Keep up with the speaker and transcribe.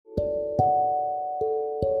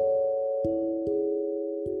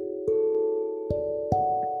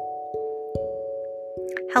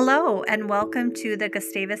Hello, and welcome to the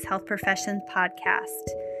Gustavus Health Professions podcast.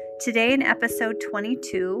 Today, in episode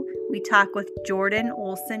 22, we talk with Jordyn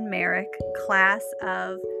Olson-Merrick, class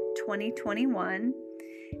of 2021,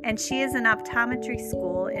 and she is an optometry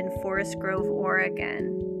school in Forest Grove,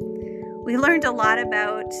 Oregon. We learned a lot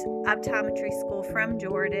about optometry school from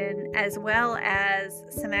Jordyn, as well as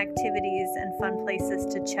some activities and fun places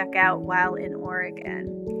to check out while in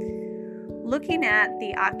Oregon. Looking at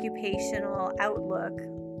the occupational outlook,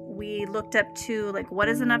 we looked up to what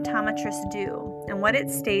does an optometrist do? And what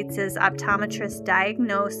it states is optometrists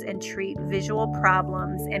diagnose and treat visual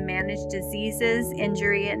problems and manage diseases,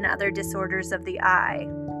 injury, and other disorders of the eye.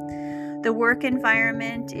 The work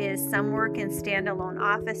environment is some work in standalone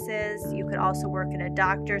offices. You could also work in a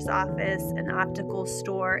doctor's office, an optical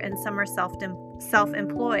store, and some are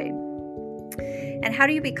self-employed. And how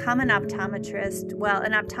do you become an optometrist? Well,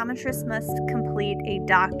 an optometrist must complete a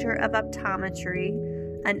Doctor of Optometry,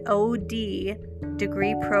 an OD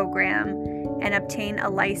degree program, and obtain a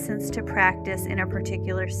license to practice in a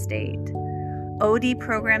particular state. OD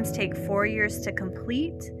programs take 4 years to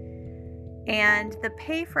complete, and the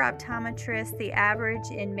pay for optometrists, the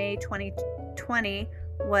average in May 2020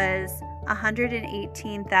 was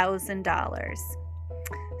 $118,000.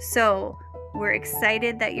 So we're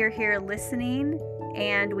excited that you're here listening,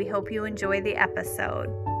 and we hope you enjoy the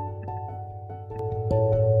episode.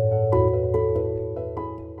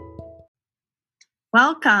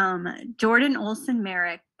 Welcome, Jordyn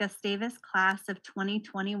Olson-Merrick, Gustavus class of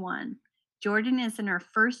 2021. Jordyn is in her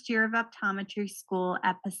first year of optometry school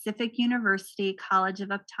at Pacific University College of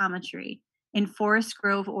Optometry in Forest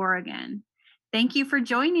Grove, Oregon. Thank you for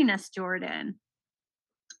joining us, Jordyn.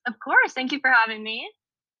 Of course. Thank you for having me.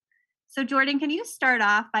 So, Jordyn, can you start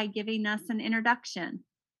off by giving us an introduction?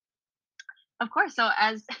 Of course. So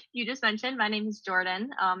as you just mentioned, my name is Jordyn.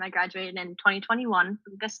 I graduated in 2021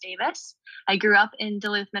 from Gustavus. I grew up in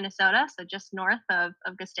Duluth, Minnesota, so just north of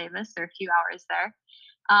Gustavus. There are a few hours there.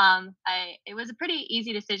 It was a pretty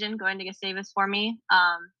easy decision going to Gustavus for me.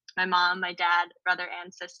 My mom, my dad, brother,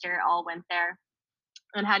 and sister all went there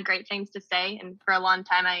and had great things to say. And for a long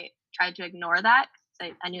time, I tried to ignore that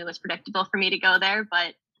because I knew it was predictable for me to go there.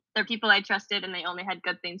 But they're people I trusted, and they only had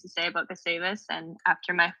good things to say about Gustavus. And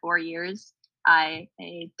after my 4 years, I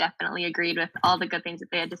definitely agreed with all the good things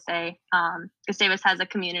that they had to say. Gustavus has a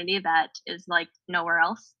community that is like nowhere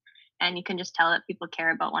else, and you can just tell that people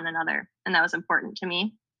care about one another, and that was important to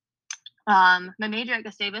me. My major at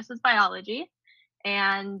Gustavus was biology,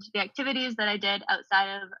 and the activities that I did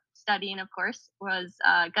outside of studying, of course, was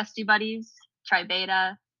Gusty Buddies,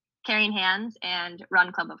 Tri-Beta, Carrying Hands, and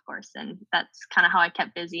Run Club, of course, and that's kind of how I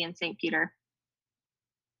kept busy in St. Peter.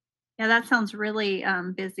 Yeah, that sounds really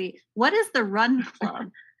busy. What is the Run Club?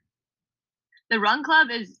 The Run Club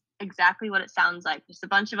is exactly what it sounds like. Just a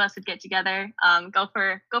bunch of us would get together, go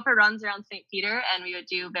for runs around St. Peter, and we would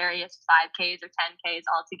do various 5Ks or 10Ks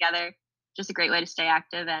all together. Just a great way to stay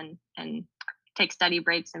active and take study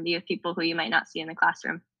breaks and be with people who you might not see in the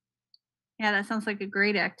classroom. Yeah, that sounds like a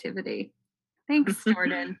great activity. Thanks,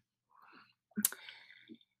 Jordyn.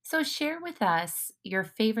 So share with us your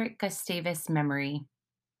favorite Gustavus memory.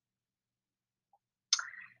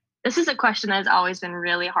 This is a question that has always been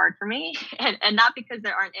really hard for me, and not because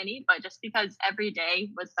there aren't any, but just because every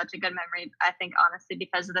day was such a good memory. I think honestly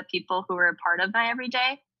because of the people who were a part of my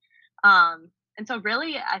everyday. And so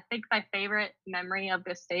really, I think my favorite memory of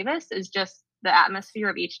Gustavus is just the atmosphere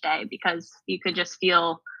of each day, because you could just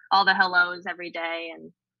feel all the hellos every day,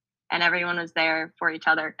 and everyone was there for each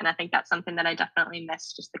other. And I think that's something that I definitely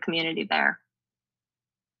miss, just the community there.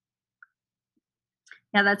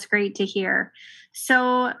 Yeah, that's great to hear.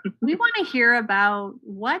 So we want to hear about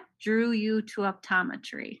what drew you to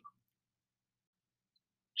optometry.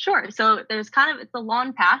 Sure. So it's a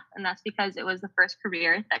long path, and that's because it was the first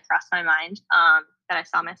career that crossed my mind that I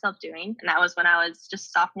saw myself doing. And that was when I was just a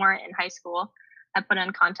sophomore in high school. I put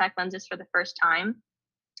in contact lenses for the first time.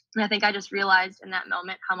 And I think I just realized in that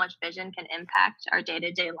moment how much vision can impact our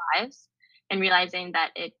day-to-day lives, and realizing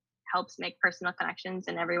that it helps make personal connections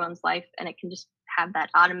in everyone's life, and it can just have that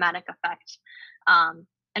automatic effect. And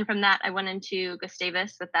from that, I went into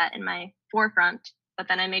Gustavus with that in my forefront, but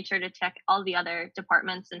then I made sure to check all the other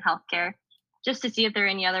departments in healthcare just to see if there are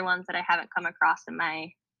any other ones that I haven't come across in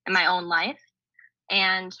my own life.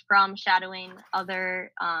 And from shadowing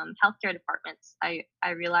other healthcare departments, I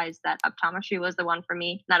realized that optometry was the one for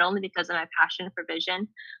me, not only because of my passion for vision,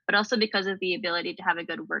 but also because of the ability to have a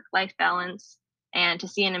good work-life balance and to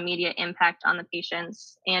see an immediate impact on the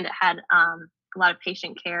patients. And it had a lot of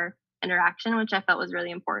patient care interaction, which I felt was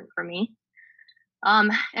really important for me.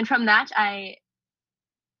 And from that, I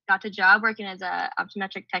got the job working as a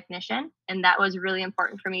optometric technician, and that was really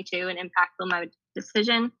important for me too and impactful in my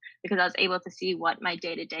decision because I was able to see what my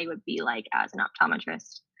day to day would be like as an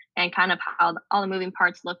optometrist and kind of how all the moving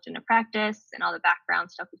parts looked in a practice and all the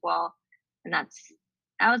background stuff as well. And that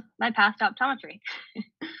was my path to optometry.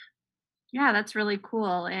 Yeah, that's really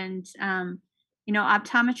cool. And,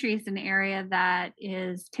 optometry is an area that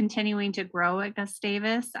is continuing to grow at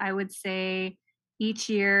Gustavus. I would say each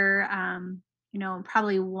year,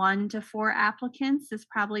 probably 1 to 4 applicants is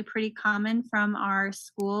probably pretty common from our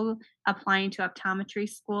school applying to optometry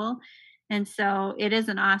school. And so it is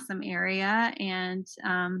an awesome area. And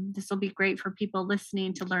this will be great for people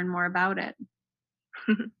listening to learn more about it.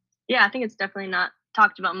 Yeah, I think it's definitely not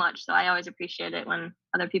talked about much. So I always appreciate it when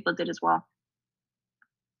other people did as well.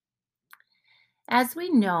 As we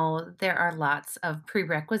know, there are lots of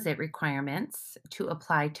prerequisite requirements to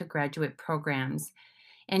apply to graduate programs,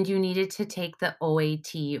 and you needed to take the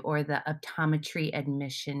OAT or the optometry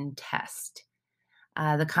admission test.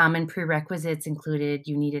 The common prerequisites included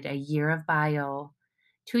you needed a year of bio,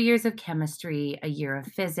 2 years of chemistry, a year of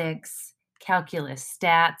physics, calculus,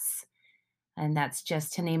 stats, and that's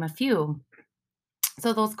just to name a few.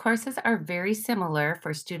 So, those courses are very similar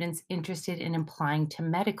for students interested in applying to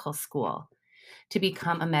medical school to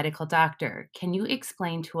become a medical doctor. Can you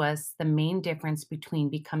explain to us the main difference between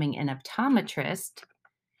becoming an optometrist,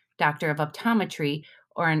 doctor of optometry,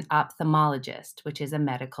 or an ophthalmologist, which is a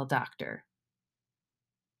medical doctor?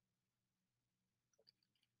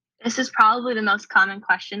 This is probably the most common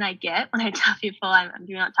question I get when I tell people I'm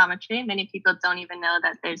doing optometry. Many people don't even know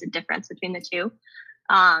that there's a difference between the two.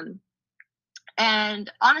 Um,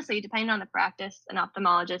 and honestly, depending on the practice, an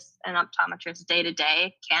ophthalmologist and optometrist day to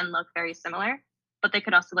day can look very similar, but they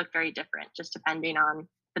could also look very different just depending on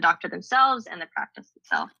the doctor themselves and the practice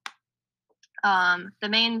itself. The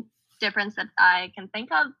main difference that I can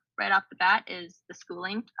think of right off the bat is the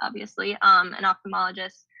schooling, obviously. An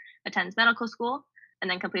ophthalmologist attends medical school and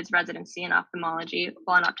then completes residency in ophthalmology,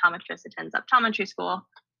 while an optometrist attends optometry school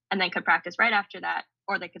and then could practice right after that,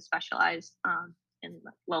 or they could specialize in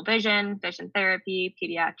low vision, vision therapy,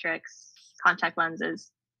 pediatrics, contact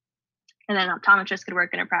lenses. And then optometrists could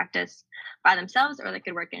work in a practice by themselves, or they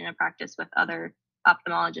could work in a practice with other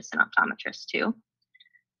ophthalmologists and optometrists too.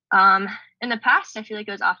 In the past, I feel like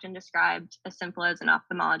it was often described as simple as an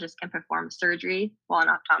ophthalmologist can perform surgery while an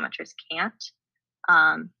optometrist can't.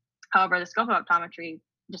 However, the scope of optometry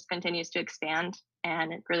just continues to expand,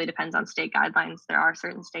 and it really depends on state guidelines. There are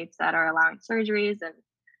certain states that are allowing surgeries and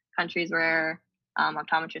countries where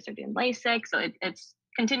optometrists are doing LASIK. So it's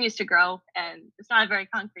continues to grow, and it's not a very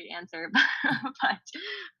concrete answer,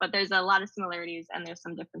 but there's a lot of similarities and there's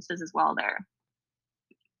some differences as well there.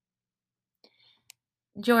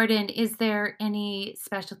 Jordyn, is there any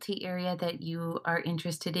specialty area that you are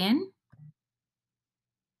interested in?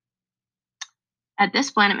 At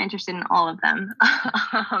this point, I'm interested in all of them.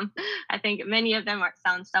 I think many of them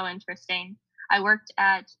sound so interesting. I worked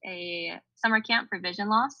at a summer camp for vision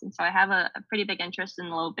loss, and so I have a pretty big interest in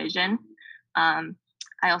low vision. Um,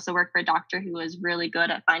 I also worked for a doctor who was really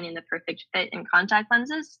good at finding the perfect fit in contact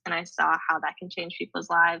lenses, and I saw how that can change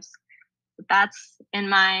people's lives. But that's in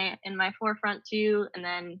my forefront too. And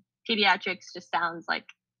then pediatrics just sounds like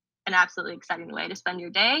an absolutely exciting way to spend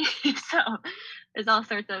your day. So there's all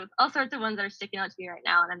sorts of ones that are sticking out to me right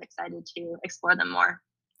now, and I'm excited to explore them more.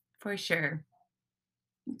 For sure.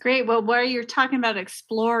 Great. Well, while you're talking about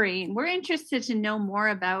exploring, we're interested to know more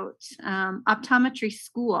about optometry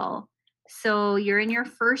school. So you're in your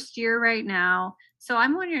first year right now. So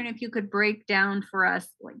I'm wondering if you could break down for us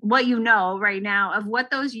like what you know right now of what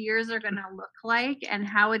those years are going to look like and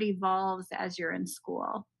how it evolves as you're in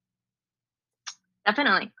school.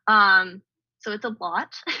 Definitely. So it's a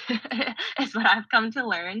lot, is what I've come to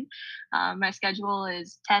learn. My schedule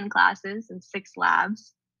is 10 classes and 6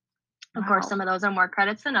 labs. Of course, Wow. some of those are more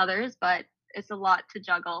credits than others, but it's a lot to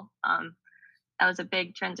juggle. That was a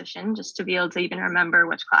big transition just to be able to even remember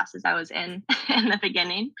which classes I was in in the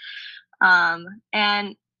beginning. Um,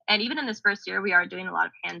 and and even in this first year, we are doing a lot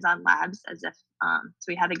of hands-on labs as if so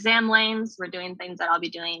we have exam lanes. We're doing things that I'll be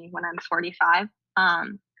doing when I'm 45.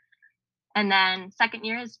 And then second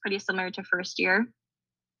year is pretty similar to first year.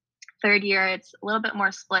 Third year, it's a little bit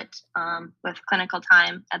more split with clinical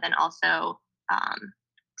time and then also um,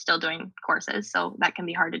 still doing courses. So that can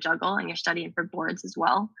be hard to juggle, and you're studying for boards as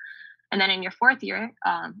well. And then in your fourth year,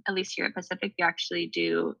 at least here at Pacific, you actually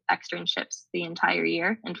do externships the entire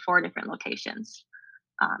year in 4 different locations.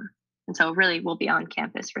 And so really we'll be on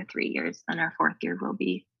campus for 3 years, and our fourth year will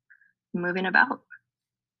be moving about.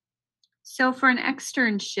 So for an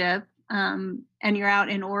externship, and you're out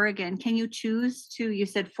in Oregon, can you choose to, you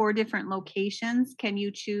said 4 different locations. Can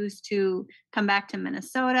you choose to come back to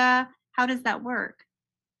Minnesota? How does that work?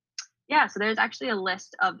 Yeah, so there's actually a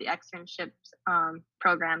list of the externships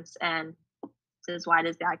programs, and it's as wide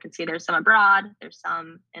as the eye can see. There's some abroad, there's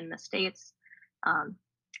some in the States. Um,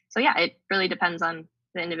 so yeah, it really depends on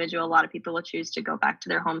the individual. A lot of people will choose to go back to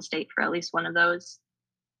their home state for at least one of those.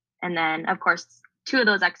 And then, of course, 2 of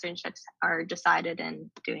those externships are decided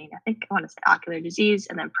in doing, I think I want to say ocular disease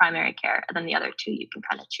and then primary care. And then the other 2, you can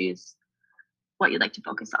kind of choose what you'd like to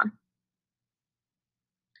focus on.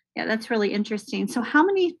 Yeah, that's really interesting. So how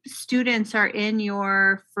many students are in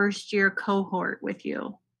your first year cohort with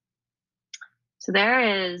you? So there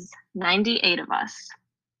is 98 of us.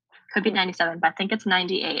 Could be 97, but I think it's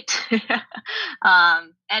 98.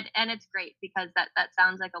 And it's great because that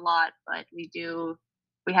sounds like a lot, but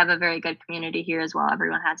we have a very good community here as well.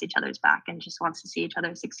 Everyone has each other's back and just wants to see each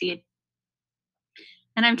other succeed.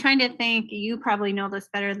 And I'm trying to think, you probably know this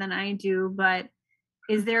better than I do, but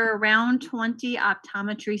is there around 20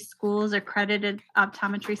 optometry schools, accredited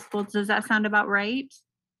optometry schools? Does that sound about right?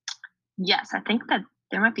 Yes, I think that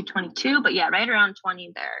there might be 22, but yeah, right around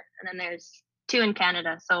 20 there. And then there's 2 in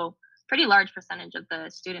Canada. So pretty large percentage of the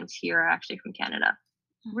students here are actually from Canada.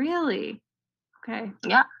 Really? Okay.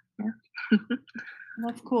 Yeah.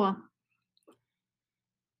 That's cool.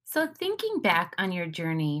 So, thinking back on your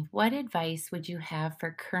journey, what advice would you have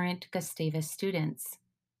for current Gustavus students?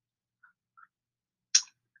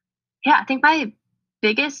 Yeah, I think my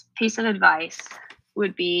biggest piece of advice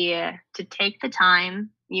would be to take the time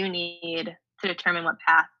you need to determine what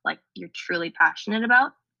path like you're truly passionate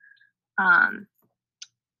about. Um,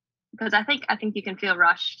 because I think you can feel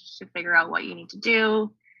rushed to figure out what you need to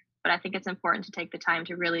do, but I think it's important to take the time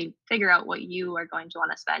to really figure out what you are going to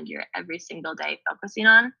want to spend your every single day focusing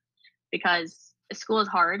on, because school is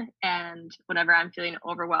hard, and whenever I'm feeling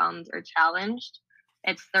overwhelmed or challenged,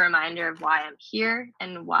 it's the reminder of why I'm here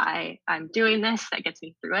and why I'm doing this that gets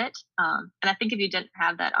me through it. And I think if you didn't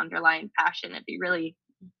have that underlying passion, it'd be really,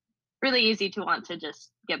 really easy to want to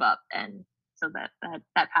just give up. And so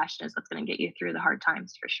that passion is what's going to get you through the hard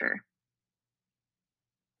times for sure.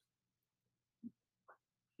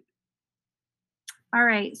 All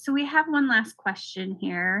right. So we have one last question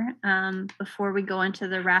here before we go into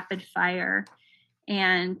the rapid fire.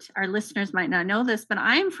 And our listeners might not know this, but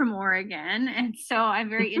I'm from Oregon. And so I'm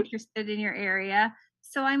very interested in your area.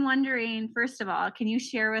 So I'm wondering, first of all, can you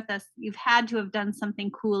share with us? You've had to have done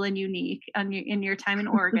something cool and unique in your time in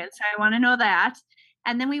Oregon. So I want to know that.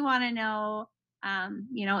 And then we want to know,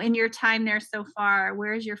 in your time there so far,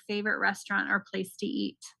 where's your favorite restaurant or place to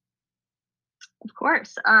eat? Of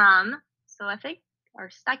course. So I think our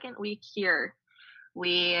second week here,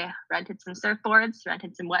 we rented some surfboards,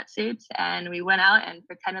 rented some wetsuits, and we went out and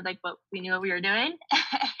pretended like we knew what we were doing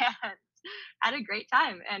and had a great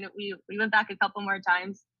time. And we went back a couple more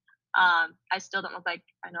times. I still don't look like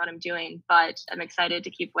I know what I'm doing, but I'm excited to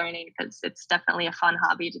keep learning because it's definitely a fun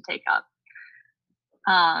hobby to take up.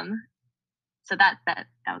 So that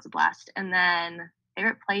was a blast. And then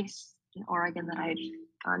favorite place in Oregon that I've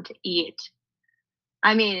gone to eat.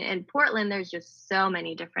 I mean, in Portland, there's just so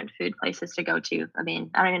many different food places to go to. I mean,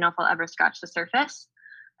 I don't even know if I'll ever scratch the surface.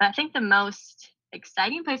 But I think the most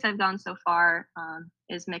exciting place I've gone so far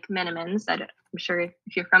is McMenamins. I'm sure if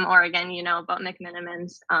you're from Oregon, you know about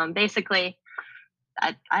McMenamins. Basically,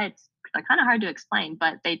 it's kind of hard to explain,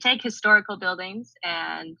 but they take historical buildings,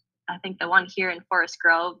 and I think the one here in Forest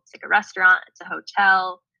Grove, it's like a restaurant, it's a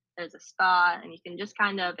hotel, there's a spa, and you can just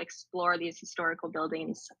kind of explore these historical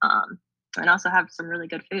buildings. And also have some really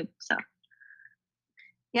good food. So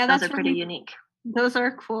Yeah, those that's are pretty really, unique. those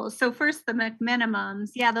are cool. So first the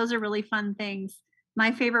McMinimums. Yeah, those are really fun things.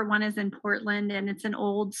 My favorite one is in Portland and it's an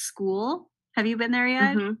old school. Have you been there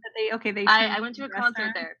yet? Hmm. They I turned went to into a a concert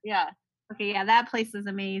restaurant. there. Yeah. Okay, yeah, that place is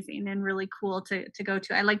amazing and really cool to go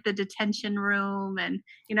to. I like the detention room and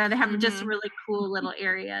they have just Hmm. really cool little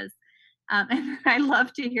areas. And I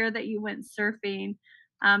love to hear that you went surfing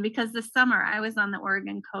because this summer I was on the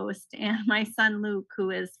Oregon coast and my son Luke,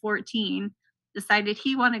 who is 14, decided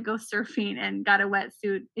he wanted to go surfing and got a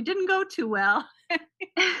wetsuit. It didn't go too well.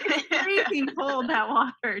 It's freezing cold, that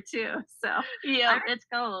water too. So Yeah, it's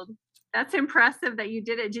cold. that's impressive that you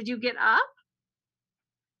did it. Did you get up?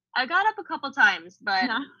 I got up a couple times, but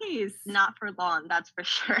Nice. not for long, that's for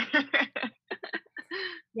sure.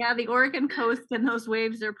 Yeah, the Oregon coast and those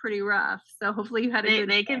waves are pretty rough. So hopefully you had a good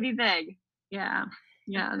They day. can be big. Yeah.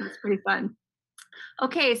 Yeah, that's pretty fun.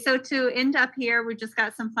 Okay, so to end up here, we just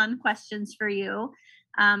got some fun questions for you.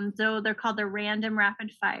 So they're called the random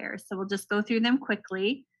rapid fire. So we'll just go through them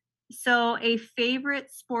quickly. So, a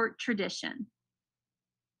favorite sport tradition.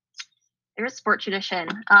 Favorite sport tradition.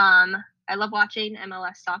 I love watching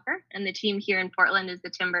MLS soccer, and the team here in Portland is the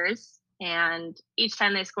Timbers. And each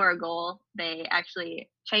time they score a goal, they actually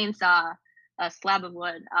chainsaw a slab of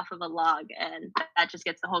wood off of a log, and that just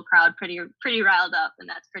gets the whole crowd pretty riled up, and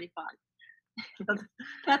that's pretty fun.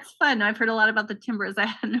 That's fun. I've heard a lot about the Timbers. I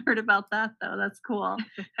hadn't heard about that though. That's cool.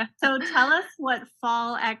 So, tell us what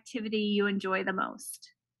fall activity you enjoy the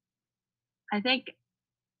most. I think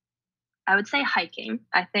I would say hiking.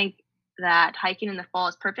 I think that hiking in the fall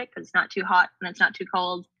is perfect because it's not too hot and it's not too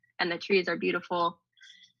cold, and the trees are beautiful.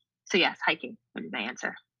 So yes, hiking would be my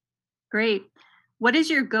answer. Great. What is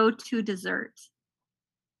your go-to dessert?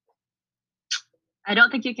 I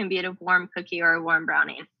don't think you can beat a warm cookie or a warm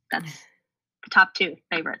brownie. That's the top two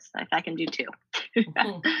favorites, if I can do two.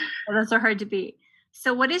 Well, those are hard to beat.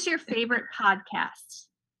 So, what is your favorite podcast?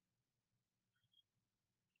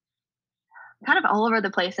 Kind of all over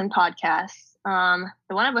the place in podcasts.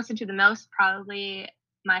 The one I've listened to the most, probably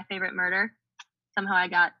My Favorite Murder. Somehow I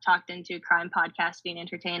got talked into crime podcasts being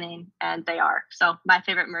entertaining, and they are. So My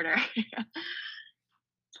Favorite Murder.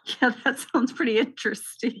 Yeah, that sounds pretty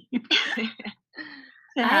interesting to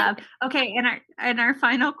have. Okay, and our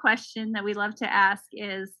final question that we love to ask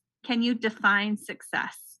is, can you define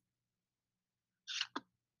success?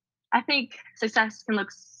 I think success can look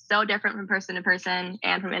so different from person to person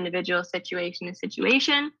and from individual situation to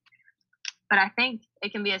situation. But I think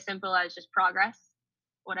it can be as simple as just progress,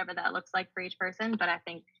 whatever that looks like for each person. But I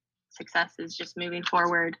think success is just moving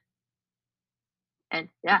forward. And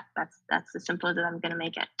yeah, that's as simple as I'm gonna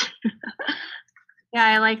make it. Yeah,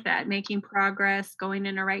 I like that. Making progress, going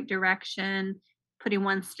in the right direction, putting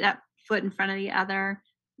one step foot in front of the other.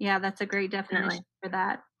 Yeah, that's a great definition Definitely. for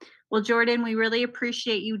that. Well, Jordyn, we really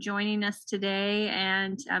appreciate you joining us today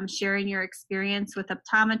and sharing your experience with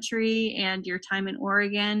optometry and your time in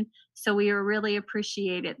Oregon. So we really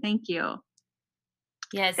appreciate it. Thank you.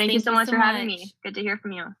 Yes, Thank you thank so you much so for having much. me. Good to hear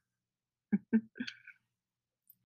from you.